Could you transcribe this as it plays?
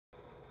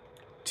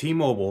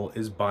T-Mobile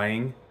is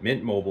buying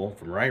Mint Mobile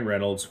from Ryan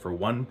Reynolds for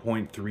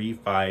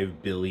 $1.35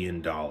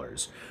 billion.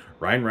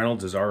 Ryan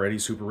Reynolds is already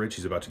super rich.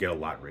 He's about to get a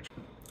lot richer.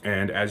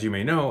 And as you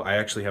may know, I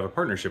actually have a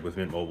partnership with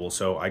Mint Mobile.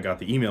 So I got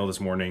the email this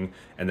morning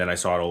and then I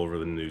saw it all over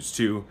the news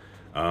too.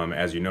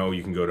 As you know,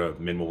 you can go to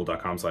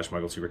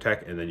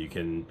mintmobile.com/MichaelSeaverTech and then you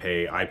can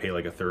pay, I pay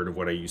like a third of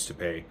what I used to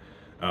pay.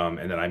 And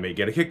then I may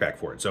get a kickback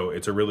for it. So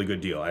it's a really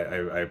good deal. I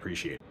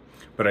appreciate it.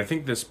 But I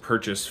think this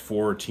purchase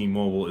for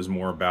T-Mobile is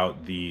more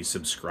about the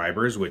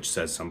subscribers, which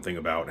says something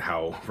about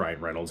how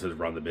Ryan Reynolds has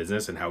run the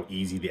business and how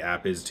easy the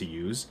app is to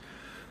use,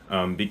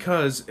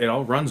 because it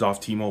all runs off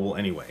T-Mobile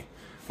anyway.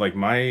 Like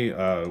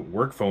my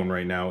work phone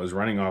right now is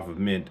running off of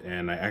Mint,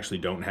 and I actually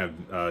don't have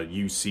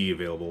UC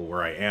available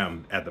where I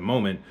am at the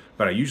moment,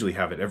 but I usually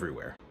have it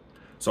everywhere.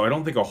 So I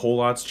don't think a whole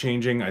lot's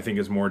changing. I think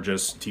it's more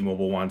just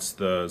T-Mobile wants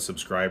the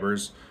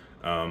subscribers.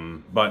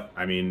 But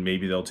I mean,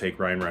 maybe they'll take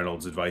Ryan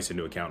Reynolds' advice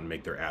into account and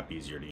make their app easier to use.